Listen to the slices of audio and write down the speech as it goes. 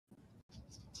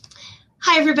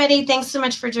Hi, everybody. Thanks so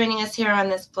much for joining us here on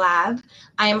this blab.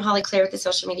 I am Holly Claire with the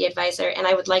Social Media Advisor, and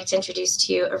I would like to introduce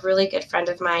to you a really good friend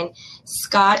of mine,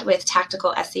 Scott with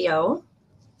Tactical SEO.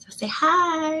 So say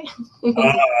hi.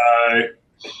 Hi.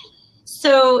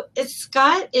 So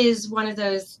Scott is one of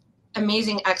those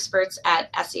amazing experts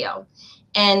at SEO.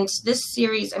 And this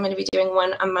series, I'm going to be doing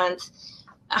one a month,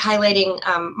 highlighting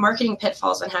marketing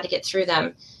pitfalls and how to get through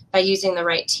them by using the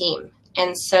right team.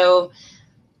 And so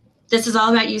this is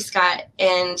all about you, Scott,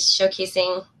 and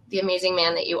showcasing the amazing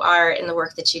man that you are and the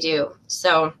work that you do.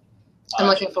 So I'm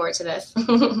looking forward to this.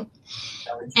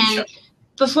 And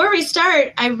before we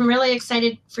start, I'm really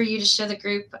excited for you to show the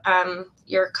group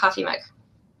your coffee mug.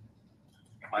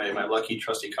 My lucky,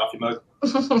 trusty coffee mug.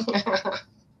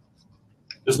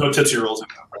 There's no Tootsie Rolls in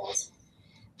it.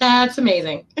 That's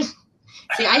amazing.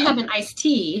 See, I have an iced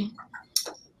tea,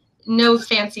 no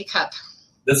fancy cup.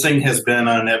 This thing has been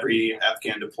on every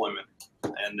Afghan deployment,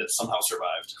 and it somehow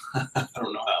survived. I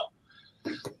don't know how.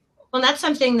 Well, that's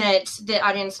something that the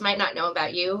audience might not know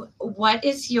about you. How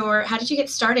did you get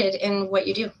started in what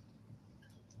you do?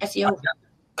 SEO. I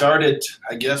started,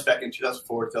 I guess, back in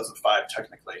 2004, 2005,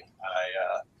 technically.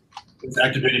 I was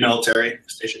active duty military,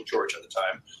 stationed in Georgia at the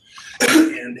time.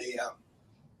 And a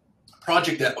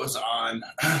project that was on,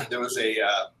 it was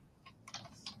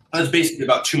basically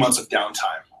about 2 months of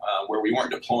downtime where we weren't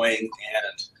deploying,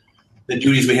 and the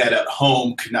duties we had at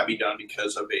home could not be done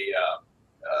because of a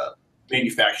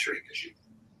manufacturing issue.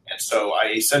 And so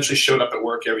I essentially showed up at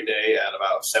work every day at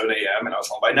about 7 a.m. and I was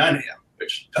home by 9 a.m.,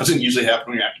 which doesn't usually happen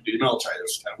when you're active duty military. It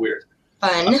was kind of weird.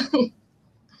 Fun.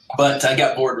 But I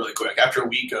got bored really quick. After a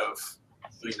week of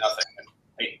doing nothing and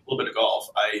playing a little bit of golf,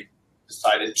 I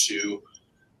decided to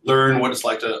learn what it's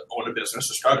like to own a business,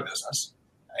 to start a business.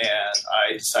 And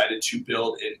I decided to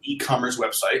build an e-commerce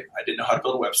website. I didn't know how to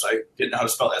build a website, didn't know how to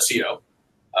spell SEO,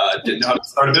 didn't know how to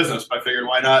start a business, but I figured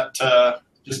why not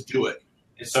just do it.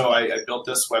 And so I built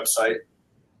this website.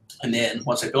 And then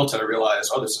once I built it, I realized,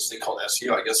 oh, there's this thing called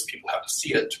SEO. I guess people have to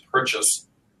see it to purchase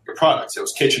your products. It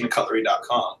was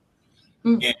kitchenandcutlery.com.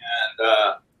 Mm. And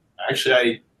actually,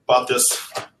 I bought this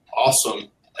awesome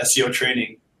SEO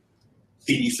training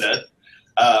CD set.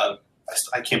 I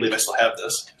can't believe I still have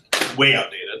this. Way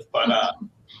outdated, but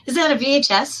is that a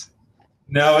VHS?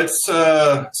 No, it's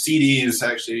CDs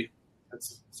actually.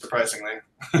 That's surprisingly.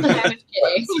 I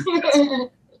was kidding.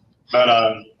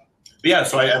 But yeah,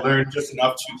 so I learned just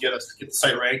enough to get the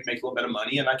site ranked, make a little bit of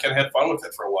money, and I kind of had fun with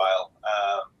it for a while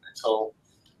until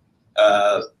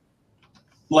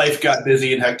life got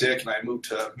busy and hectic, and I moved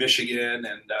to Michigan,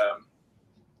 and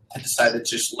I decided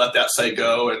to just let that site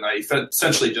go, and I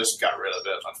essentially just got rid of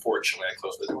it. Unfortunately, I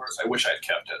closed the doors. I wish I had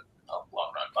kept it in the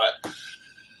long run.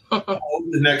 But over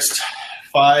the next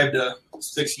 5 to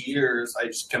 6 years, I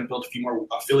just kind of built a few more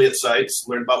affiliate sites,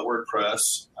 learned about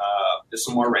WordPress, did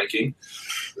some more ranking,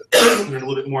 learned a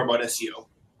little bit more about SEO.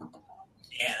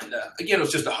 And again, it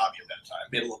was just a hobby at that time.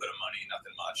 Made a little bit of money,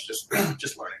 nothing much,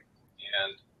 just learning.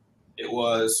 And it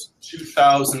was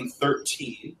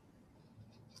 2013.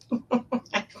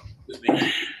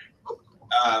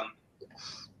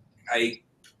 I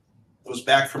was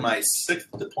back from my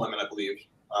 6th deployment, I believe,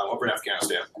 over in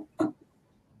Afghanistan.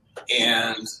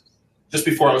 And just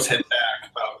before I was heading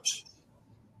back, about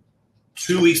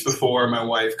 2 weeks before, my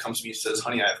wife comes to me and says,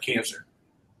 honey, I have cancer.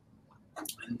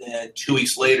 And then 2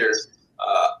 weeks later,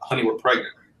 honey, we're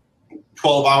pregnant.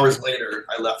 12 hours later,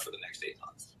 I left for the next 8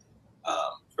 months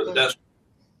for the desert.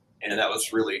 And that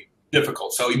was really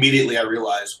difficult. So immediately I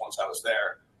realized once I was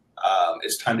there,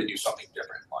 it's time to do something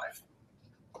different in life.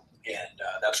 And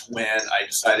that's when I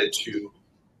decided to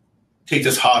take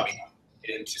this hobby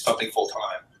into something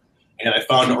full-time. And I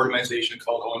found an organization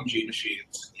called OMG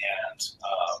Machines, and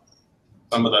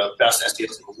some of the best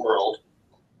SEOs in the world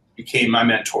became my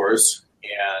mentors.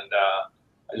 And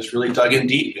I just really dug in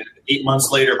deep. And 8 months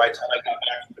later, by the time I got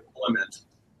back from deployment,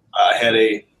 I had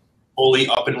a fully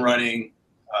up and running,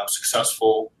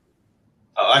 successful.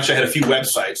 Actually, I had a few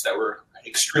websites that were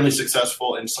extremely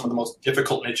successful in some of the most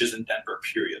difficult niches in Denver,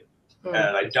 period. And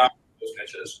I dominated those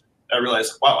niches. I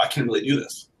realized, wow, I can really do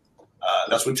this.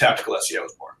 That's when Tactical SEO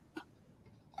was born.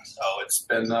 So it's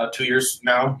been 2 years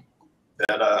now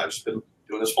that I've just been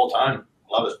doing this full time.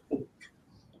 Love it.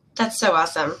 That's so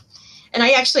awesome. And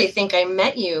I actually think I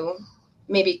met you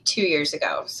maybe 2 years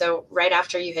ago. So right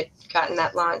after you had gotten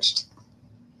that launched.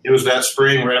 It was that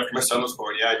spring, right after my son was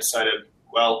born. Yeah, I decided,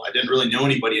 well, I didn't really know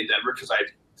anybody in Denver because I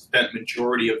spent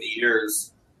majority of the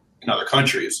years in other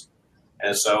countries.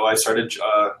 And so I started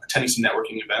attending some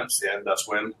networking events, and that's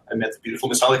when I met the beautiful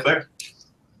Miss Holly Claire.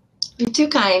 You're too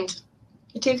kind.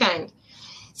 You're too kind.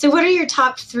 So what are your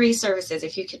top 3 services,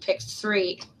 if you could pick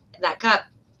 3 that cup.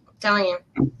 I'm telling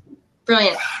you.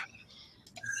 Brilliant.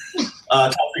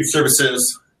 Top 3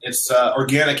 services. It's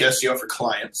organic SEO for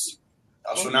clients.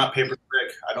 Also not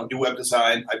pay-per-click. I don't do web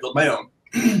design. I build my own,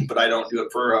 but I don't do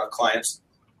it for clients.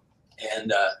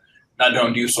 And I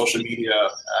don't do social media,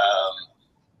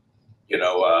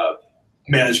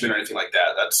 management or anything like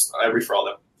that. I refer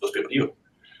all those people to you.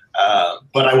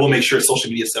 But I will make sure social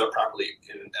media is set up properly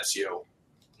in SEO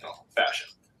fashion.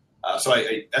 So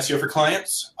I SEO for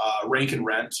clients, rank and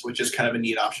rent, which is kind of a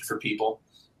neat option for people.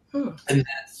 And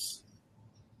that's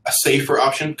a safer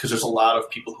option because there's a lot of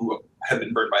people who have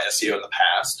been burned by SEO in the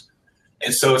past.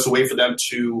 And so it's a way for them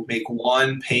to make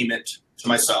one payment to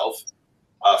myself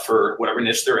for whatever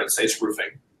niche they're in, say it's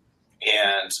roofing.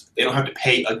 And they don't have to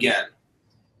pay again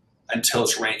until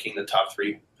it's ranking the top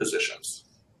 3 positions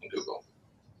in Google.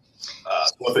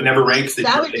 So if it never ranks,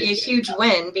 that would be a huge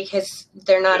win because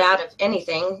they're not out of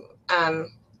anything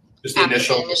just the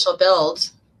initial build,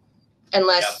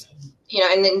 unless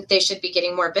and then they should be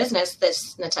getting more business.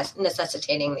 This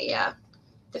necessitating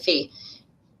the fee.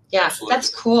 Yeah, absolutely. That's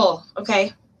cool.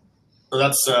 Okay. So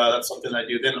that's something I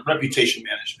do. Then reputation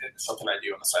management is something I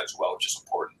do on the side as well, which is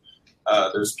important.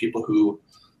 There's people who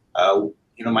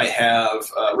might have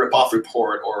a rip-off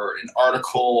report or an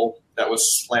article that was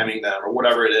slamming them or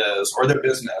whatever it is, or their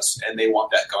business, and they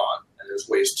want that gone. And there's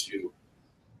ways to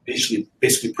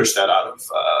basically push that out of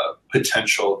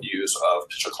potential views of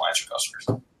potential clients or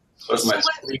customers.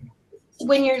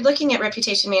 When you're looking at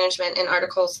reputation management and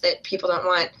articles that people don't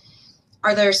want,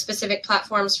 are there specific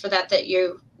platforms for that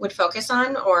you would focus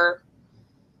on, or?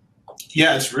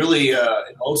 Yeah, it's really,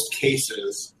 in most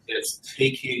cases, it's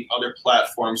taking other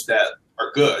platforms that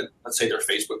are good. Let's say their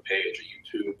Facebook page,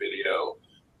 a YouTube video,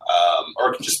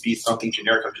 or it can just be something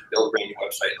generic. I'll just build a brand new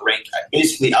website and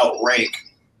basically outrank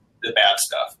the bad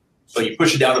stuff. So you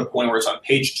push it down to a point where it's on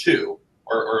page 2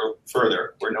 or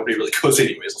further, where nobody really goes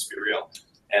anyways, let's be real.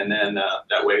 And then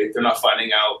that way they're not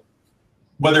finding out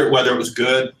whether it was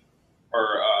good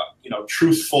or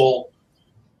truthful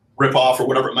rip-off or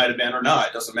whatever it might have been or not.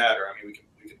 It doesn't matter. I mean,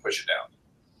 we can push it down.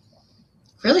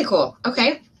 Really cool.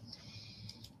 Okay.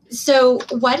 So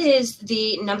what is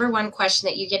the number one question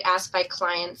that you get asked by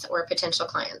clients or potential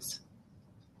clients?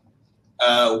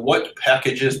 What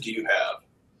packages do you have?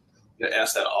 You get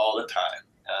asked that all the time.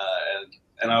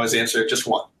 And I always answer just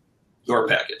one: your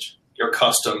package, your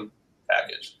custom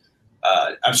package.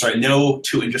 I'm sorry, no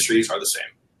 2 industries are the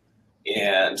same.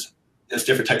 And there's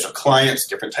different types of clients,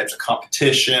 different types of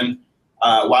competition.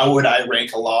 Why would I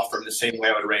rank a law firm the same way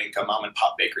I would rank a mom and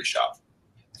pop bakery shop?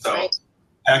 So right.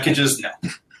 Packages, no.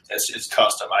 It's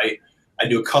custom. I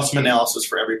do a custom analysis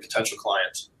for every potential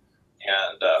client.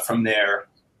 And from there,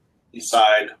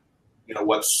 decide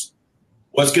what's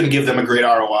going to give them a great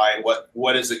ROI and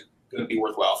what is it going to be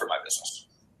worthwhile for my business.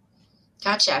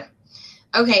 Gotcha.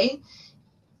 Okay.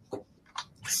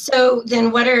 So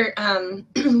then what are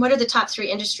the top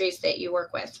 3 industries that you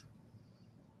work with?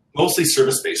 Mostly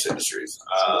service-based industries.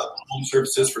 Home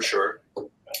services for sure.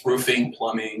 Roofing,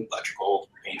 plumbing, electrical,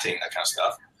 painting, that kind of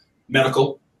stuff.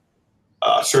 Medical,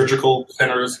 surgical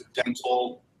centers,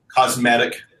 dental,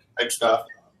 cosmetic type stuff.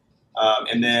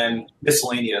 And then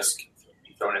miscellaneous can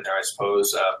be thrown in there, I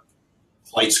suppose.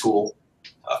 Flight school,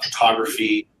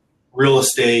 photography, real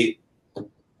estate.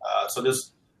 So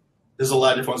there's a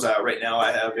lot of different ones. Right now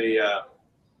I have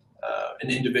an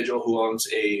individual who owns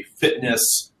a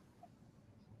fitness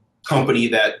company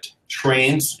that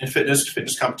trains in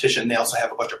fitness competition. They also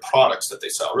have a bunch of products that they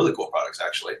sell, really cool products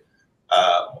actually,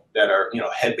 that are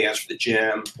headbands for the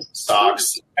gym,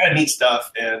 socks, kind of neat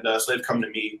stuff. And so they've come to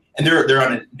me, and they're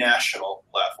on a national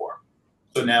platform.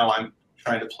 So now I'm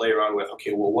trying to play around with,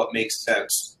 okay, well, what makes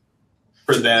sense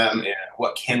for them, and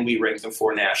what can we rank them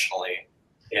for nationally,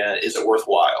 and is it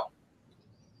worthwhile?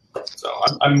 So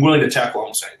I'm willing to tackle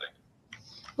almost anything.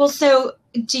 Well, so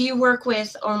do you work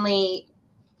with only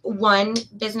one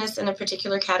business in a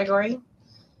particular category?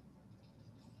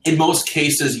 In most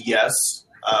cases, yes,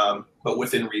 but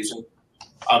within reason.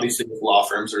 Obviously, with law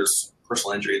firms, there's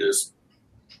personal injury, there's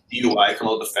DUI,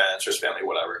 criminal defense, there's family,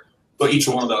 whatever. So each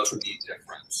one of those would be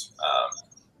different,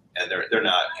 and they're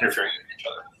not interfering with each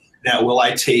other. Now, will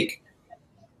I take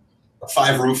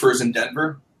 5 roofers in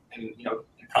Denver and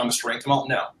promise to rank them all?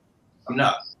 No, I'm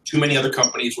not. Too many other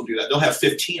companies will do that. They'll have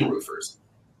 15 roofers.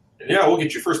 And, yeah, we'll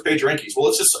get your first page rankings. Well,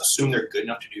 let's just assume they're good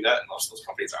enough to do that, and most of those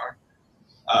companies aren't.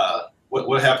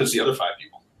 What happens to the other 5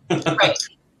 people? Right.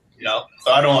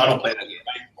 So I don't play that game.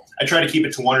 I try to keep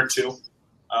it to 1 or 2,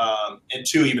 and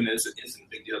 2 even isn't a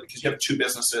big deal because you have 2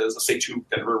 businesses. Let's say 2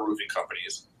 Denver roofing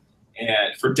companies,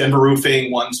 and for Denver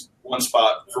roofing, one's one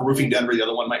spot. For roofing Denver, the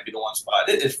other one might be the one spot.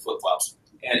 It flip flops,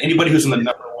 And anybody who's in the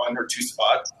number 1 or 2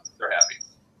 spot, they're happy.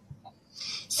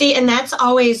 See, and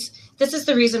this is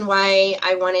the reason why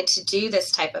I wanted to do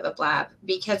this type of a blab,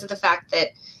 because of the fact that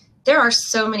there are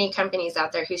so many companies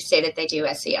out there who say that they do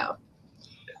SEO.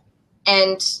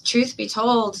 And truth be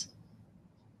told,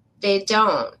 they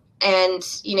don't. And,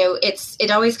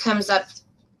 it always comes up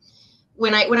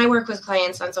when I work with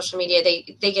clients on social media,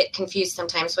 they get confused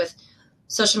sometimes with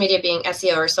social media being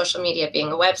SEO or social media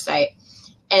being a website.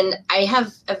 And I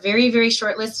have a very, very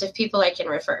short list of people I can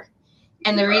refer.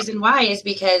 And the reason why is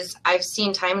because I've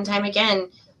seen time and time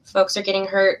again, folks are getting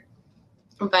hurt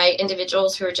by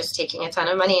individuals who are just taking a ton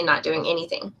of money and not doing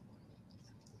anything.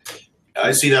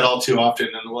 I see that all too often.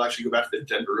 And we'll actually go back to the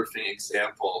Denver roofing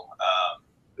example.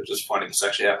 It's just funny. This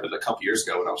actually happened a couple years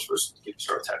ago when I was first getting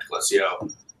started tactical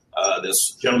SEO.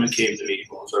 This gentleman came to me,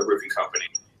 who owns a roofing company,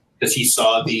 because he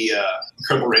saw the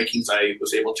incredible rankings I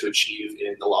was able to achieve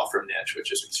in the law firm niche,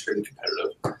 which is extremely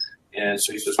competitive. And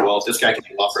so he says, well, if this guy can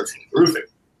do law firms, he can do roofing.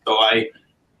 So I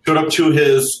showed up to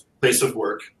his place of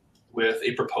work with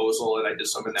a proposal, and I did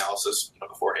some analysis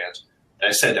beforehand. And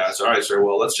I sat down and said, all right, sir,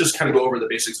 well, let's just kind of go over the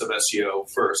basics of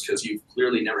SEO first, because you've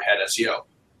clearly never had SEO.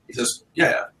 He says,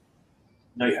 yeah.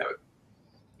 No, you haven't.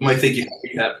 You might think you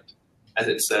haven't. I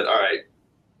then said, all right,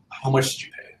 how much did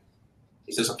you pay?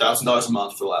 He says, $1,000 a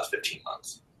month for the last 15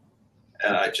 months.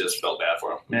 And I just felt bad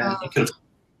for him. Man, wow. You could have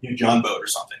used John Boat or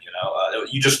something,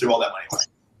 you just threw all that money away.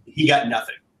 He got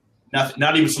nothing. Nothing.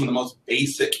 Not even some of the most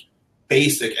basic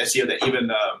SEO that even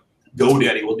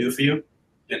GoDaddy will do for you.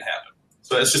 Didn't happen.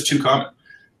 So it's just too common.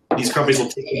 These companies will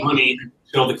take the money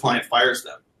until the client fires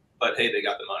them. But hey, they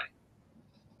got the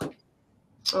money.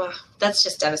 Oh, that's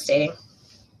just devastating.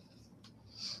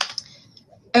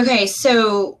 Okay,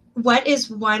 so what is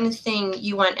one thing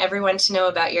you want everyone to know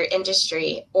about your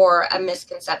industry or a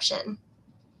misconception?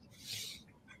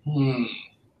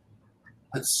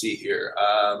 Let's see here.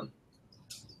 I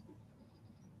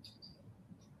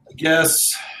guess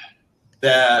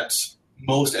that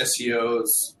most SEOs,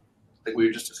 like we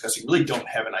were just discussing, really don't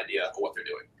have an idea of what they're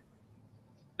doing.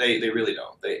 They really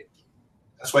don't.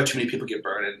 That's why too many people get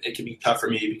burned, and it can be tough for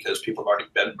me because people have already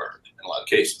been burned in a lot of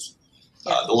cases.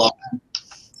 One of the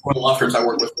law firms I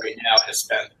work with right now has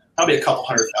spent probably a couple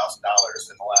 $100,000 in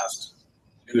the last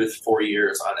 2 to 4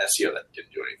 years on SEO that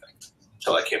didn't do anything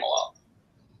until I came along.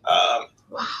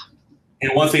 Wow.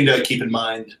 And one thing to keep in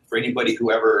mind for anybody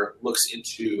who ever looks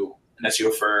into an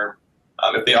SEO firm,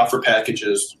 if they offer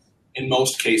packages, in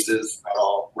most cases, not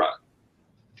all, run.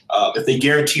 If they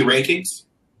guarantee rankings,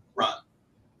 run.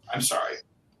 I'm sorry.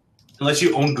 Unless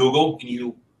you own Google and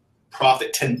you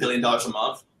profit $10 billion a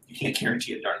month, you can't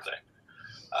guarantee a darn thing.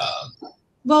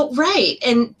 Well, right.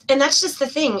 And that's just the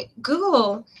thing.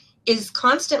 Google is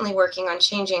constantly working on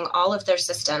changing all of their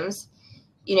systems.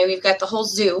 You've got the whole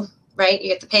zoo, right? You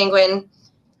get the penguin.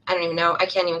 I don't even know. I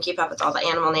can't even keep up with all the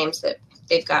animal names that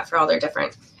they've got for all their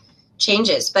different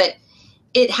changes. But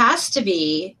it has to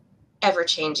be ever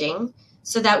changing.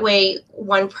 So that way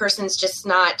one person's just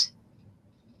not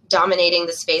dominating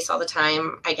the space all the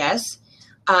time, I guess.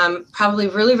 Probably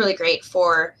really, really great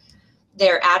for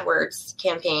their AdWords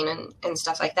campaign and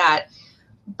stuff like that.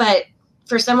 But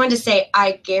for someone to say,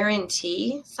 I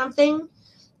guarantee something,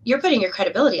 you're putting your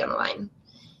credibility on the line.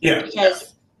 Yeah.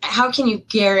 Because how can you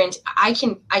guarantee? I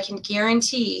can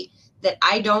guarantee that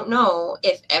I don't know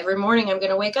if every morning I'm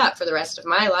going to wake up for the rest of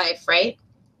my life, right?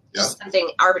 Yeah. Just something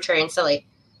arbitrary and silly.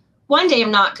 One day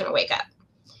I'm not going to wake up.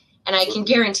 And I can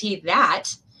guarantee that.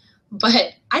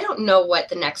 But I don't know what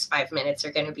the next 5 minutes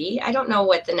are going to be. I don't know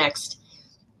what the next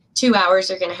 2 hours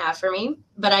are going to have for me.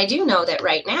 But I do know that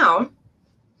right now,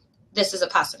 this is a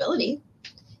possibility.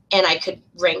 And I could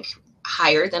rank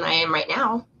higher than I am right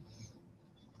now.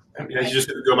 I mean, you just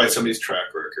have to go by somebody's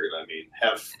track record. I mean,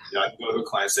 I can go to a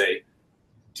client and say,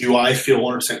 do I feel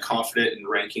 100% confident in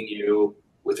ranking you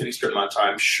within a certain amount of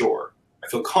time? Sure. I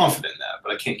feel confident in that,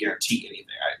 but I can't guarantee anything.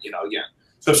 Again.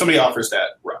 So if somebody offers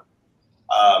that, run.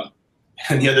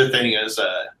 And the other thing is,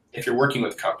 if you're working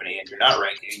with a company and you're not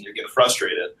ranking, you're getting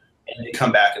frustrated, and they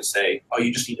come back and say, oh,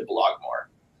 you just need to blog more.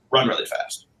 Run really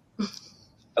fast.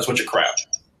 That's what you're crap.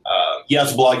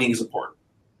 Yes, blogging is important.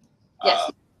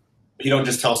 Yes. But you don't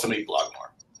just tell somebody to blog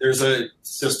more. There's a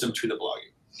system to the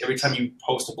blogging. Every time you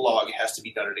post a blog, it has to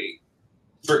be done in a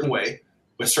certain way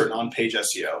with certain on-page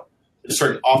SEO. There's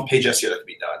certain off-page SEO that can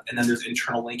be done. And then there's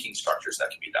internal linking structures that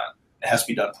can be done. It has to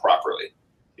be done properly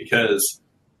because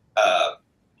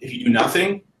if you do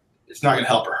nothing, it's not going to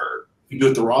help or hurt. If you do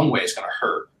it the wrong way, it's going to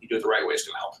hurt. If you do it the right way, it's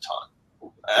going to help a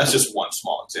ton. That's just one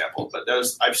small example. But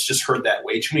I've just heard that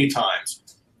way too many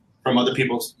times from other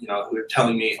people who are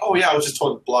telling me, oh, yeah, I was just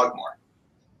told to blog more.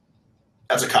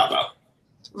 That's a cop-out.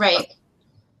 Right.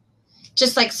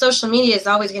 Just like social media is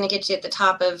always going to get you at the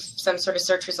top of some sort of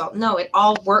search result. No, it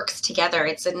all works together.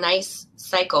 It's a nice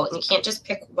cycle, and you can't just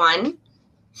pick one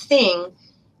thing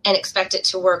and expect it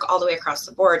to work all the way across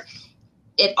the board.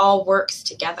 It all works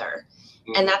together.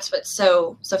 And that's what's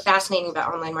so fascinating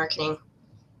about online marketing.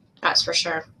 That's for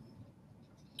sure.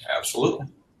 Absolutely.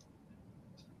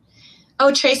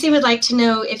 Oh, Tracy would like to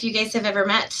know if you guys have ever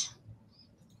met.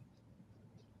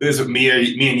 Is it me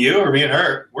and you, or me and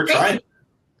her? We're Tracy. trying.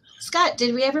 Scott,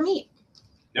 did we ever meet?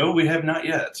 No, we have not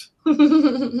yet.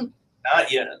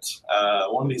 Not yet.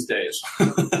 One of these days.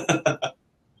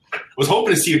 Was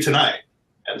hoping to see you tonight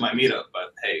at my meetup,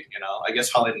 but hey, I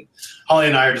guess Holly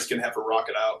and I are just gonna have to rock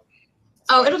it out.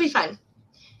 Oh, it'll be fun.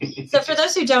 So for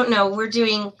those who don't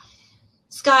know,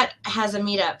 Scott has a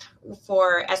meetup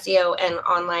for SEO and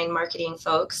online marketing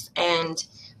folks, and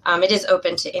it is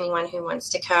open to anyone who wants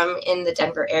to come in the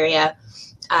Denver area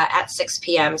at 6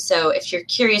 p.m. So if you're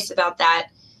curious about that,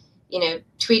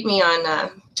 tweet me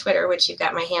on Twitter, which you've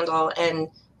got my handle, and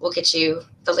we'll get you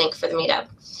the link for the meetup.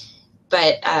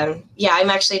 But yeah, I'm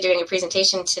actually doing a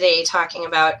presentation today talking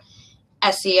about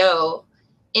SEO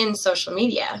in social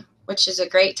media, which is a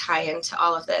great tie-in to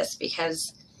all of this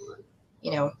because,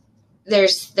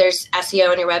 there's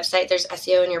SEO on your website, there's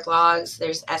SEO in your blogs,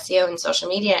 there's SEO in social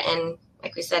media, and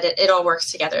like we said, it all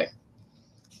works together.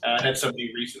 I had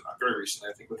somebody very recently,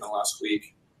 I think within the last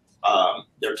week,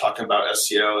 they were talking about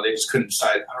SEO. They just couldn't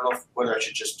decide, I don't know whether I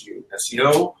should just do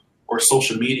SEO or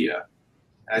social media.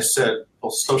 And I said,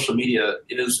 well, social media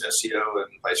is SEO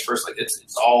and vice versa. Like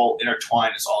it's all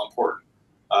intertwined. It's all important.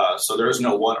 So there is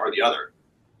no one or the other.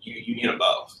 You need them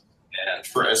both. And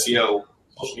for SEO,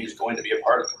 social media is going to be a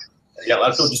part of it. Yeah, a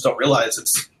lot of people just don't realize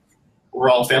we're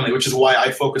all family, which is why I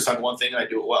focus on one thing and I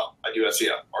do it well. I do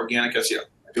SEO, organic SEO.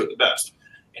 I do it the best.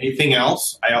 Anything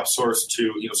else, I outsource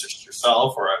to, such as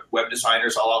yourself or web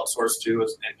designers, I'll outsource to,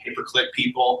 and pay-per-click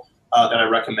people that I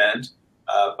recommend.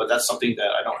 But that's something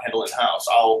that I don't handle in-house.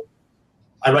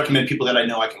 I recommend people that I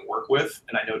know I can work with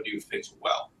and I know do things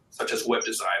well, such as web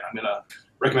design. I'm going to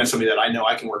recommend somebody that I know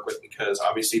I can work with because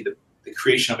obviously the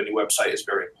creation of a new website is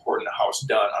very important to how it's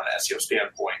done on an SEO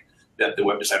standpoint that the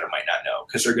web designer might not know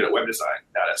because they're good at web design,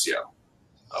 not SEO.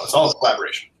 So it's all a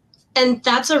collaboration. And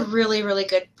that's a really, really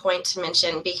good point to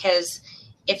mention because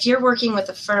if you're working with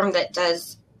a firm that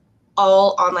does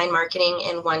all online marketing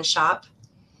in one shop,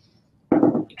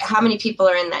 how many people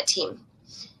are in that team,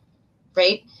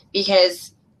 right?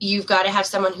 Because you've got to have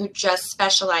someone who just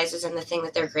specializes in the thing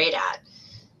that they're great at.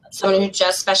 Someone who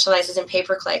just specializes in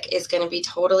pay-per-click is going to be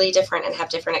totally different and have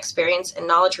different experience and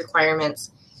knowledge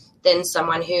requirements than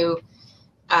someone who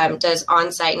does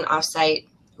on-site and off-site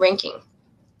ranking.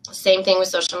 Same thing with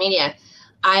social media.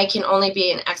 I can only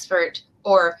be an expert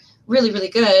or really, really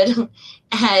good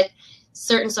at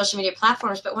certain social media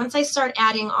platforms, but once I start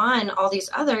adding on all these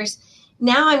others,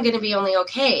 now I'm going to be only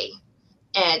okay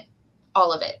at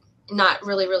all of it, not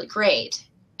really, really great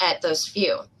at those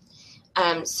few.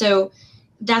 So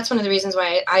that's one of the reasons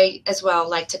why I as well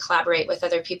like to collaborate with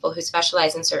other people who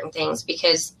specialize in certain things,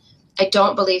 because I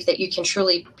don't believe that you can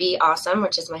truly be awesome,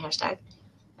 which is my hashtag.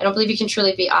 I don't believe you can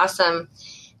truly be awesome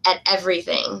at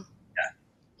everything.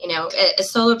 Yeah. A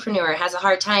solopreneur has a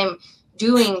hard time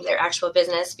doing their actual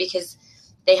business because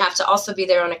they have to also be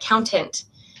their own accountant,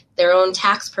 their own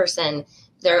tax person,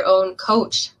 their own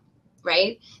coach,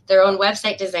 right? Their own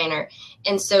website designer.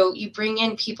 And so you bring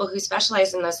in people who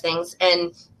specialize in those things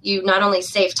and you not only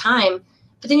save time,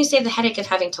 but then you save the headache of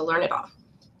having to learn it all.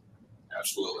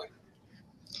 Absolutely.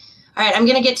 All right, I'm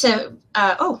going to get to,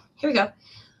 here we go.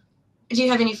 Do you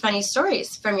have any funny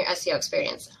stories from your SEO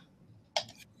experience?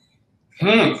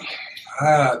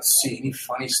 Let's see, any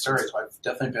funny stories? I've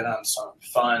definitely been on some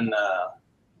fun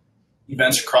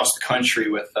events across the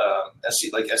country with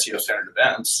SEO standard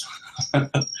events.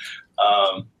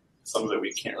 Some of it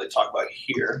we can't really talk about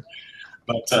here,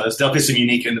 but there's definitely some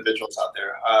unique individuals out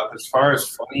there. But as far as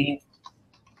funny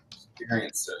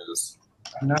experiences,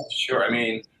 I'm not sure. I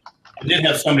mean, I did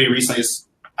have somebody recently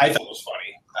I thought was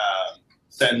funny.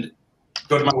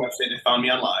 Go to my website, they found me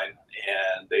online,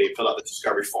 and they filled out the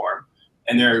discovery form,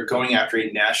 and they're going after a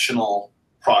national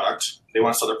product. They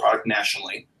want to sell their product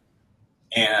nationally.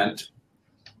 And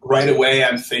right away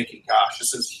I'm thinking, gosh,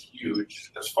 this is huge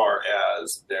as far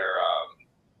as their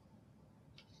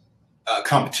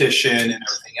competition and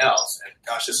everything else. And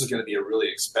gosh, this is going to be a really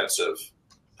expensive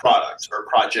product or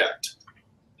project.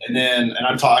 And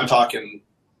I'm talking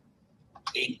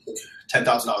 $8,000 to $10,000 a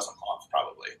month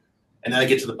probably. And then I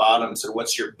get to the bottom and said,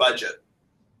 what's your budget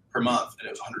per month? And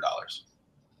it was $100.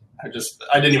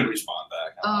 I didn't even respond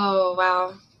back. Oh,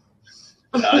 wow.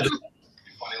 I just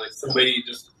funny, like somebody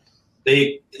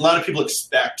a lot of people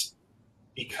expect,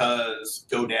 because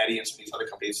GoDaddy and some of these other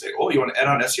companies say, oh, you want to add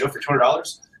on SEO for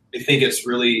 $200? They think it's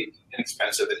really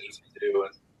inexpensive and easy to do.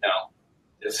 And no,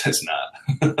 it's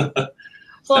not.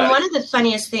 Well, one of the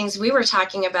funniest things we were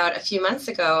talking about a few months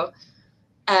ago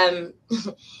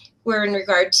were in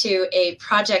regard to a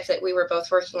project that we were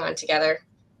both working on together.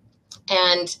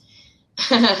 And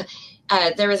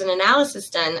there was an analysis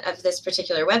done of this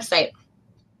particular website.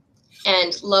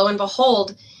 And lo and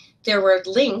behold, there were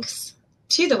links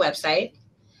to the website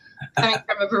coming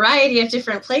from a variety of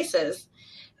different places.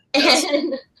 Yes.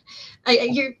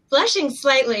 And you're blushing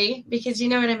slightly because you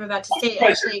know what I'm about to say.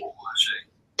 Actually,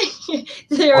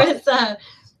 there was a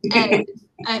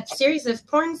series of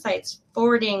porn sites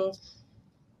forwarding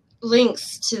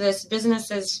links to this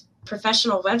business's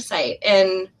professional website.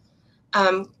 And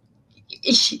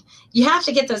you have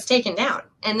to get those taken down.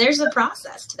 And there's a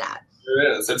process to that.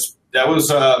 There is.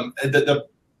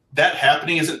 That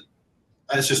happening isn't.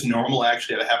 It's just normal.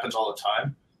 Actually, it happens all the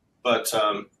time. But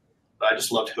I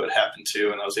just loved who it happened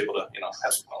to, and I was able to,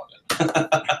 have some fun with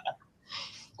it.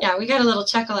 Yeah, we got a little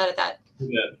chuckle out of that.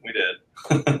 We did.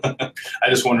 I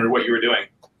just wondered what you were doing.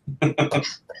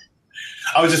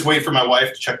 I was just waiting for my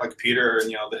wife to check my computer and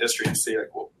the history and see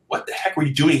well, what the heck were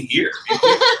you doing here?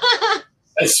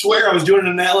 I swear I was doing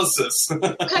an analysis.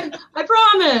 I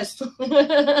promise.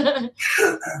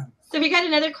 So we got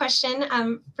another question.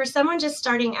 For someone just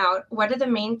starting out, what are the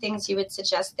main things you would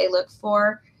suggest they look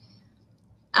for?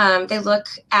 They look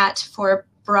at for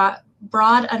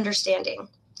broad understanding.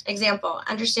 Example,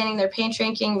 understanding their page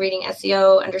ranking, reading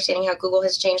SEO, understanding how Google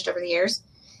has changed over the years.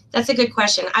 That's a good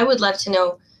question. I would love to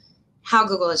know how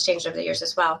Google has changed over the years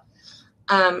as well.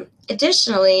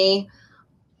 Additionally,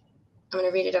 I'm going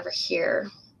to read it over here.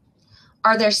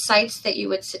 Are there sites that you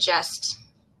would suggest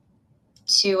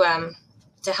to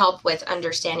help with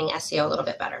understanding SEO a little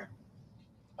bit better?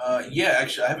 Yeah,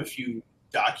 actually, I have a few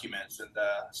documents, and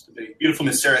the beautiful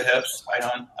Miss Sarah Hips, hi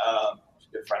hon, she's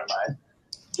a good friend of mine.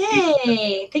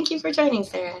 Yay! Thank you for joining,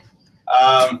 Sarah.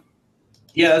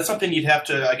 Yeah, that's something you'd have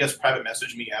to, I guess, private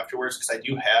message me afterwards, because I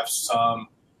do have some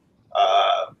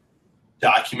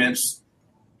documents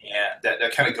and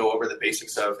that kind of go over the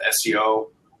basics of SEO,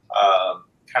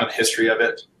 kind of the history of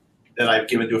it, that I've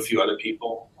given to a few other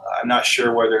people. I'm not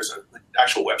sure where there's an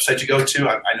actual website to go to.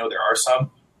 I know there are some.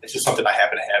 It's just something I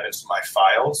happen to have in some of my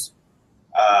files.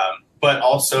 But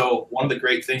also, one of the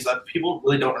great things that people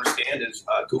really don't understand is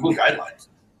Google guidelines.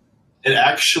 It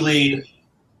actually,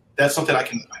 that's something I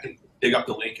can dig up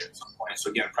the link at some point.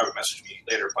 So again, private message me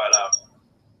later. But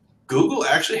Google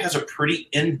actually has a pretty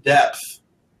in-depth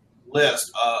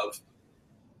list of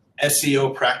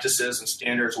SEO practices and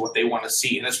standards, what they want to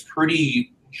see. And it's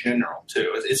pretty general,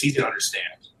 too. It's easy to understand.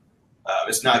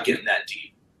 It's not getting that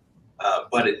deep.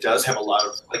 But it does have a lot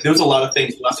of, there was a lot of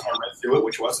things last time I read through it,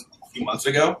 which wasn't a few months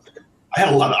ago. I had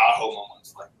a lot of aha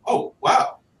moments, oh,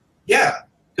 wow, yeah.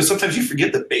 Because sometimes you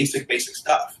forget the basic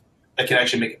stuff that can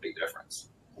actually make a big difference.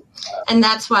 And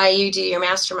that's why you do your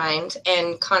mastermind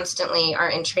and constantly are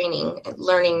in training,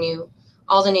 learning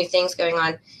all the new things going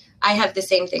on. I have the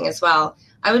same thing as well.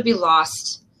 I would be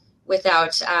lost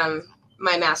without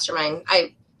my mastermind.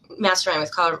 I mastermind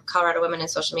with Colorado Women in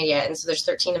Social Media, and so there's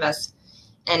 13 of us,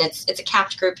 and it's a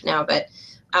capped group now. But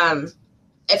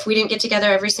if we didn't get together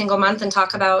every single month and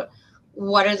talk about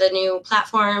what are the new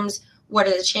platforms, what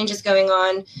are the changes going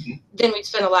on, then we'd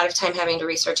spend a lot of time having to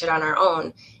research it on our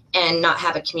own and not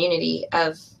have a community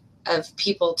of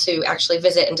people to actually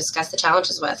visit and discuss the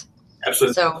challenges with.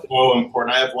 Absolutely. So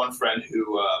important. I have one friend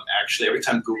who actually every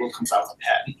time Google comes out with a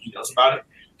patent, he knows about it,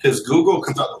 because Google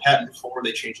comes out with a patent before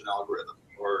they change an algorithm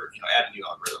or add a new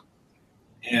algorithm.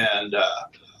 And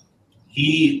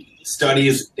he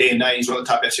studies day and night. He's one of the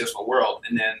top SEOs in the world,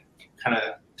 and then kind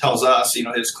of tells us,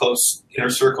 his close inner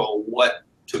circle, what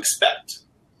to expect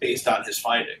based on his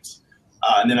findings.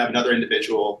 And then I have another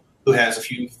individual who has a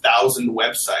few thousand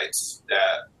websites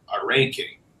that are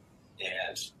ranking.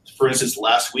 And for instance,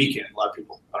 last weekend, a lot of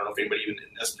people, I don't know if anybody even in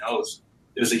this knows,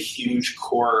 there was a huge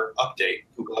core update,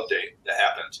 Google update that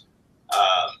happened.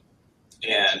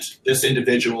 And this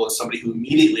individual is somebody who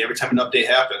immediately, every time an update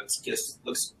happens,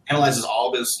 analyzes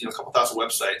all of his, a couple thousand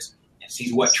websites and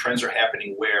sees what trends are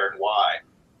happening where and why.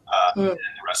 And the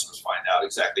rest of us find out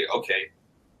exactly, okay,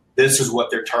 this is what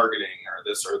they're targeting, or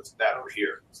this or that over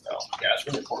here. So yeah, it's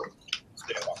really important to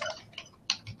stay up on that.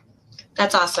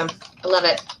 That's awesome. I love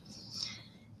it.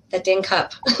 That dang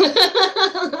cup.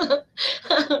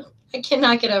 I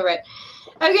cannot get over it.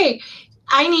 Okay,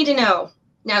 I need to know.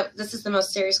 Now, this is the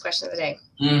most serious question of the day.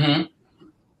 Mm-hmm.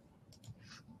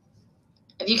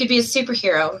 If you could be a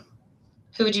superhero,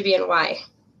 who would you be and why?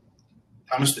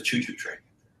 Thomas the Choo Choo Train.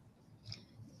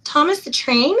 Thomas the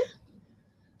Train?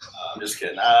 I'm just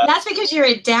kidding. That's because you're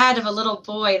a dad of a little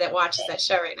boy that watches that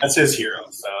show right now. That's his hero.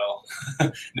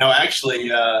 So, no,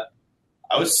 actually, I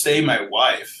would say my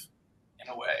wife,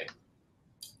 in a way.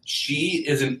 She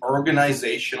is an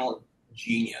organizational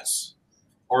genius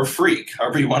or a freak,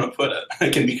 however you want to put it.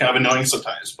 It can be kind of annoying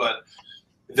sometimes, but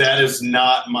that is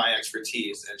not my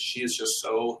expertise. And she is just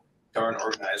so darn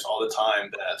organized all the time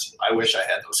that I wish I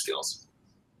had those skills.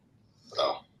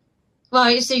 So.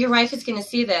 Well, so your wife is going to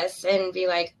see this and be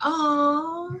like,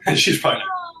 "Oh." She's probably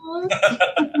not.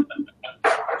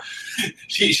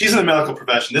 She's in the medical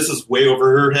profession. This is way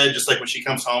over her head, just like when she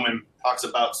comes home and talks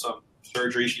about some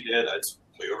surgery she did. It's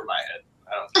way over my head.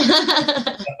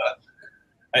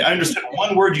 I understand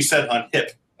one word you said on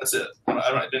hip. That's it.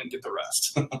 I didn't get the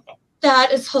rest.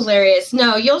 That is hilarious.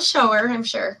 No, you'll show her, I'm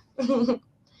sure.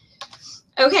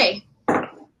 Okay.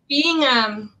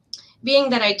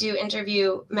 Being that I do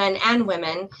interview men and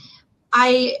women,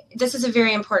 this is a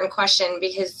very important question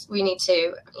because we need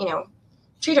to,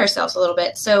 treat ourselves a little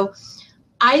bit. So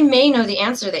I may know the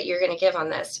answer that you're going to give on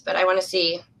this, but I want to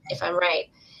see if I'm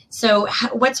right. So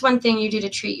what's one thing you do to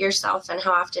treat yourself, and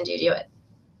how often do you do it?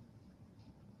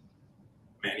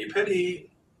 Mani-pedi.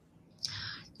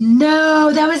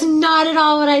 No, that was not at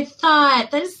all what I thought.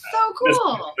 That is so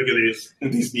cool. Look at these.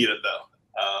 These need it, though.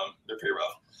 They're pretty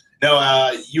rough. No,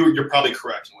 you're probably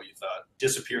correct in what you thought.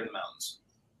 Disappear in the mountains.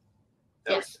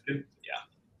 Yes.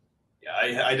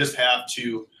 Yeah, I just have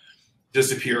to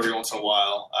disappear every once in a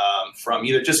while from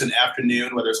either just an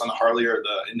afternoon, whether it's on the Harley or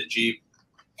in the Jeep,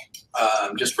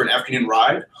 just for an afternoon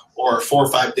ride, or 4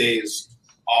 or 5 days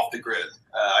off the grid.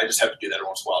 I just have to do that every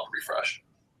once in a while to refresh.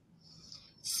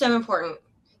 So important.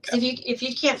 Because if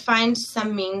you can't find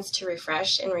some means to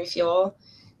refresh and refuel,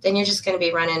 then you're just going to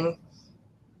be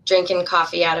drinking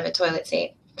coffee out of a toilet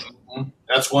seat. Mm-hmm.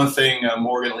 That's one thing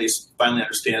Morgan at least finally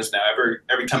understands now.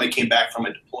 Every time I came back from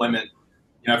a deployment,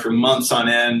 after months on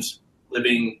end,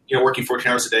 living, working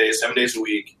 14 hours a day, 7 days a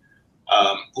week,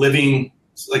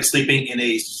 sleeping in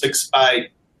a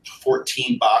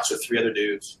 6x14 box with 3 other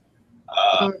dudes.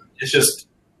 It's just,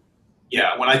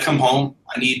 when I come home,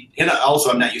 and also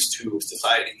I'm not used to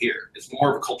society here. It's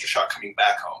more of a culture shock coming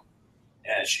back home.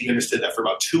 And she understood that for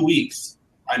about 2 weeks,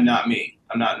 I'm not me.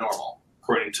 I'm not normal,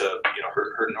 according to,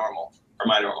 her normal, or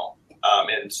my normal.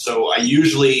 And so I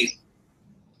usually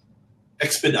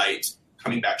expedite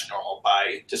coming back to normal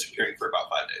by disappearing for about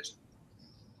 5 days.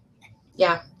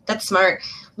 Yeah, that's smart.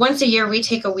 Once a year, we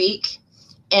take a week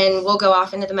and we'll go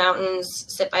off into the mountains,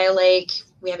 sit by a lake.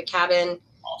 We have a cabin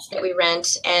that we rent,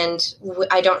 and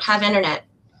I don't have internet.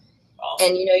 Awesome.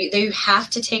 And, you have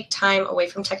to take time away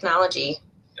from technology,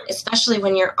 especially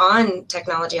when you're on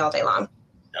technology all day long.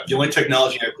 Yeah, the only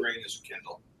technology I bring is a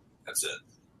Kindle. That's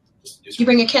it. You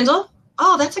bring a Kindle?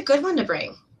 Oh, that's a good one to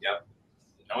bring. Yep.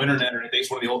 No internet or anything. It's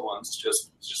one of the old ones. It's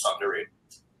just something to read.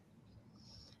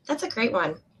 That's a great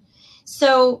one.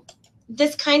 So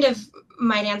this kind of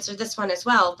might answer this one as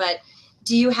well, but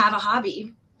do you have a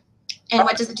hobby? And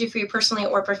what does it do for you personally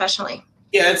or professionally?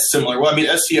 Yeah, it's similar. Well,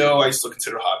 SEO, I still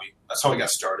consider a hobby. That's how I got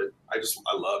started. I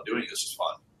love doing it. It's just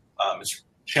fun. It's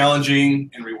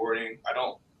challenging and rewarding. I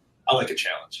like a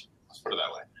challenge. Let's put it that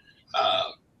way.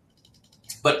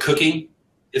 But cooking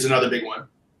is another big one.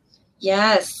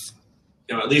 Yes.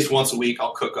 At least once a week,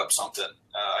 I'll cook up something.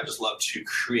 I just love to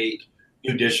create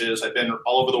new dishes. I've been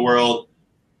all over the world,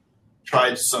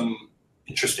 tried some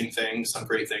interesting things, some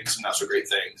great things, some not so great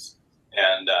things.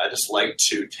 And I just like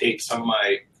to take some of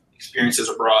my experiences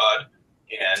abroad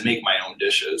and make my own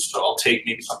dishes. So I'll take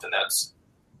maybe something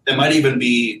that might even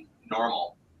be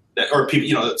normal, or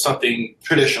people, something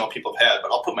traditional people have had, but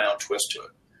I'll put my own twist to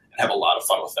it and have a lot of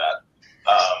fun with that.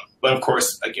 But of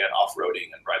course, again,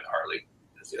 off-roading and riding Harley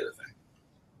is the other thing.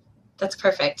 That's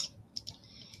perfect.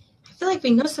 I feel like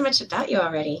we know so much about you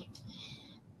already.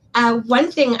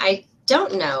 One thing I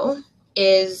don't know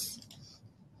is,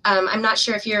 I'm not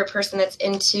sure if you're a person that's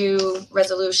into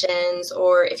resolutions,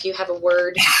 or if you have a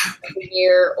word every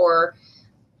year or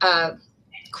a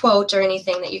quote or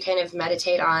anything that you kind of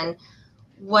meditate on.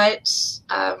 What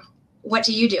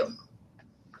do you do?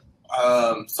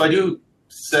 So I do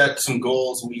set some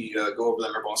goals. We go over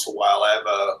them every once in a while. I have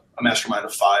a mastermind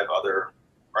of 4 other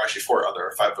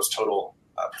total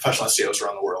professional SEOs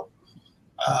around the world.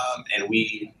 And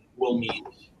we will meet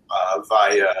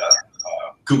via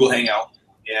Google Hangout.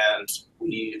 And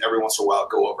we, every once in a while,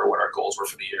 go over what our goals were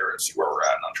for the year and see where we're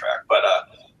at and on track. But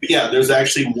yeah, there's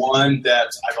actually one that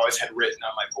I've always had written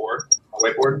on my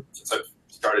whiteboard, since I've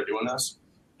started doing this.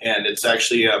 And it's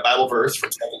actually a Bible verse from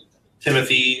 2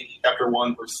 Timothy chapter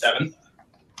 1, verse 7.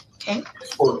 Okay.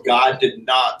 For God did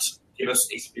not give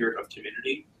us a spirit of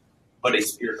timidity, but a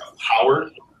spirit of power,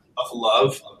 of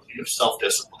love, and of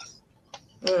self-discipline.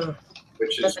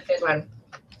 Which is, that's a good one.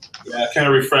 Yeah, kind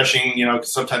of refreshing,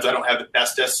 because sometimes I don't have the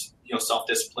best,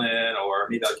 self-discipline, or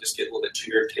maybe I'll just get a little bit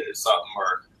too irritated at something,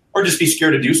 or just be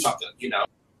scared to do something,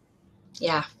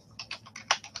 Yeah.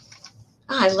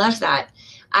 Oh, I love that.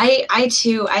 I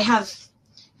too, I have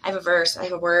a verse, I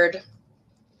have a word,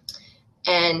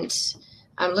 and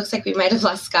looks like we might have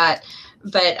lost Scott,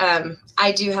 but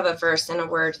I do have a verse and a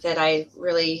word that I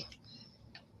really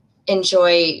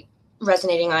enjoy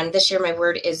resonating on. This year, my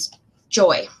word is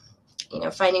joy.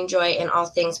 Finding joy in all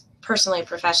things, personally,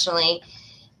 professionally,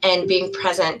 and being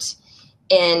present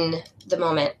in the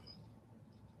moment.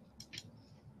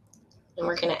 And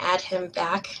we're going to add him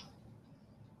back.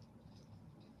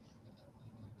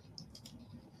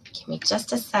 Give me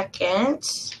just a second.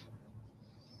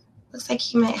 Looks like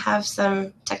he might have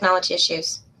some technology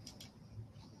issues.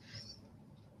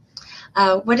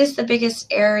 What is the biggest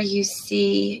error you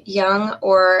see young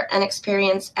or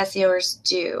inexperienced SEOers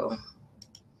do?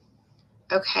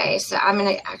 Okay, so I'm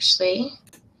going to actually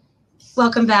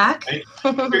welcome back. I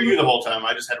hear you the whole time.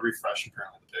 I just had to refresh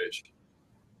apparently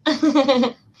the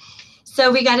page. So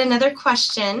we got another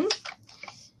question.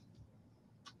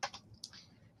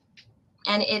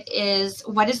 And it is,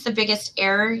 what is the biggest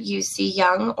error you see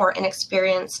young or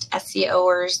inexperienced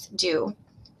SEOers do?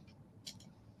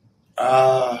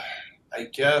 I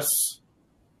guess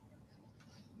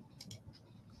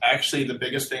actually the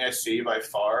biggest thing I see by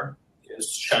far is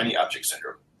shiny object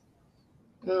syndrome.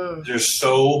 There's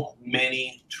so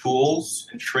many tools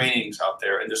and trainings out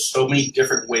there, and there's so many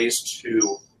different ways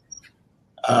to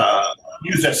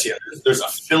use SEO. There's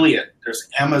affiliate, there's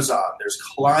Amazon, there's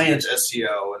client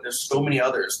SEO, and there's so many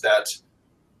others that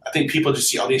I think people just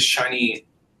see all these shiny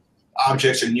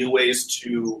objects and new ways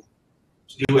to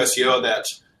do SEO that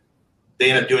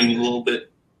they end up doing a little bit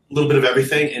of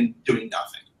everything and doing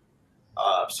nothing.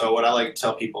 So what I like to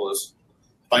tell people is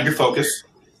find your focus,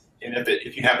 and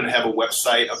if you happen to have a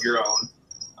website of your own,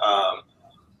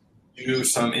 do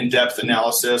some in-depth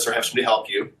analysis or have somebody help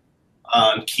you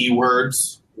on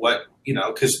keywords.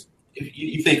 Because if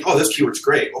you think, oh, this keyword's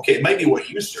great. Okay, it might be what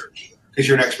you search because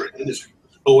you're an expert in the industry.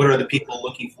 But what are the people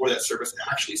looking for that service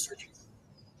actually searching?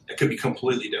 It could be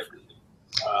completely different.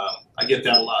 I get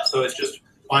that a lot. So it's just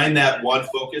find that one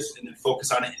focus and then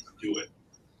focus on it and do it.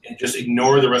 And just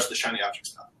ignore the rest of the shiny object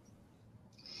stuff.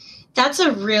 That's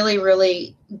a really,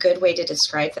 really good way to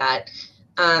describe that.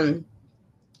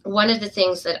 One of the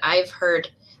things that I've heard,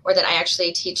 or that I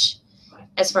actually teach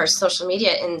as far as social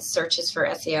media and searches for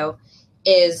SEO,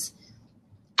 is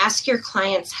ask your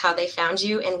clients how they found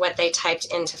you and what they typed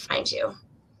in to find you.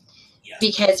 Yeah.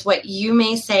 Because what you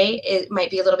may say, it might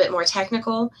be a little bit more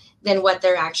technical than what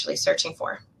they're actually searching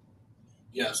for.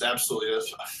 Yes, absolutely.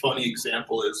 A funny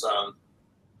example is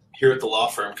here at the law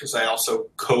firm, because I also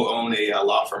co-own a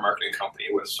law firm marketing company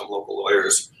with some local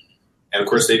lawyers. And of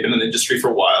course, they've been in the industry for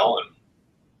a while. And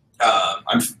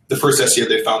I'm the first SEO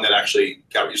they found that actually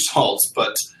got results,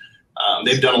 but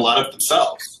they've done a lot of it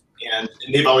themselves. And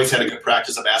they've always had a good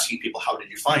practice of asking people, how did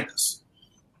you find us?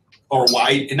 Or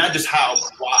why, and not just how,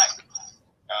 but why.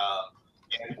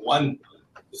 And one,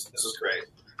 this is great,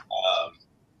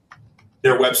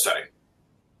 their website.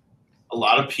 A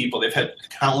lot of people, they've had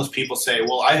countless people say,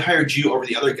 well, I hired you over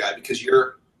the other guy because you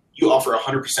offer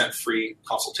 100% free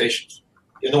consultations.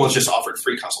 The other one's just offered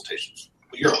free consultations.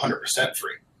 But you're 100%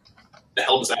 free. The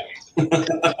hell does that mean?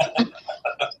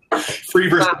 Free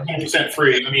versus 100%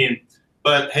 free. I mean,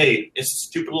 but hey, it's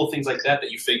stupid little things like that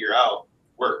you figure out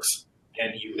works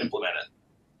and you implement it.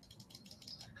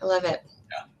 I love it.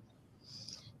 Yeah.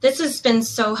 This has been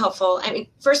so helpful. I mean,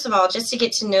 first of all, just to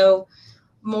get to know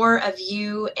more of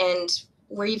you and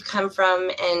where you've come from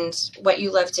and what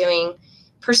you love doing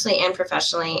personally and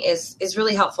professionally is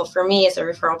really helpful for me as a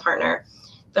referral partner.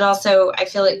 But also, I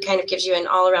feel it kind of gives you an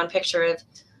all-around picture of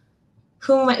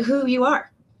who you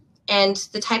are and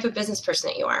the type of business person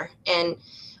that you are. And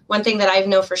one thing that I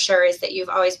know for sure is that you've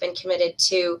always been committed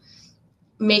to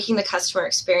making the customer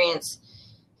experience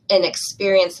an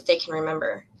experience that they can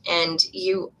remember. And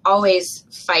you always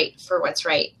fight for what's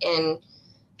right in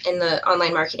the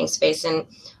online marketing space. And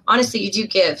honestly, you do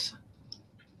give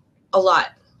a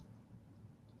lot.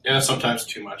 Yeah, sometimes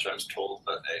too much, I was told,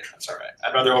 but hey, that's all right.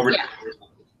 I'd rather overdo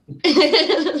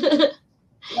it.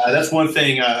 That's one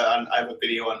thing. I have a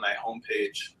video on my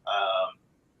homepage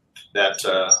that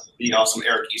the awesome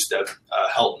Eric Easted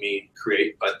helped me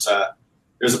create. But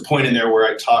there's a point in there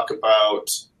where I talk about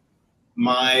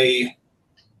my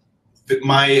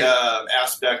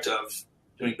aspect of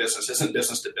doing business isn't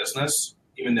business to business.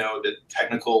 even though that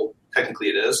technically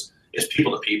it is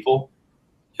people to people,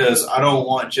 because I don't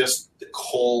want just the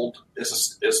cold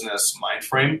business mind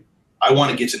frame. I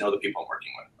want to get to know the people I'm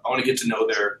working with. I want to get to know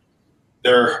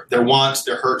their wants,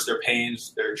 their hurts, their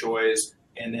pains, their joys,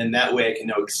 and then that way I can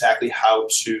know exactly how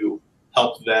to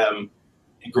help them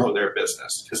and grow their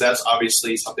business, because that's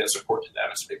obviously something that's important to them.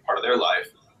 It's a big part of their life.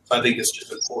 So I think it's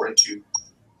just important to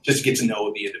just get to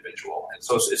know the individual, and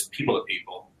so it's people to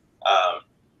people.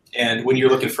 And when you're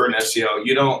looking for an SEO,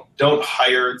 you don't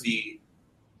hire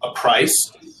a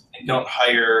price, and don't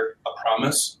hire a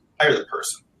promise. Hire the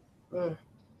person. Mm.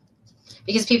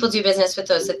 Because people do business with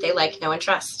those that they like, know, and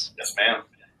trust. Yes, ma'am.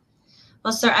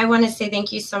 Well, sir, I want to say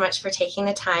thank you so much for taking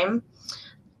the time,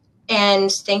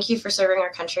 and thank you for serving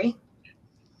our country.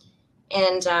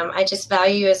 And I just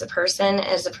value you as a person,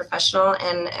 as a professional,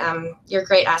 and you're a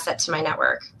great asset to my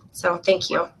network. So thank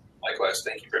you. Likewise.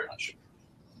 Thank you very much.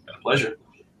 It's been a pleasure.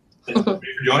 Thank you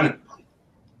for joining.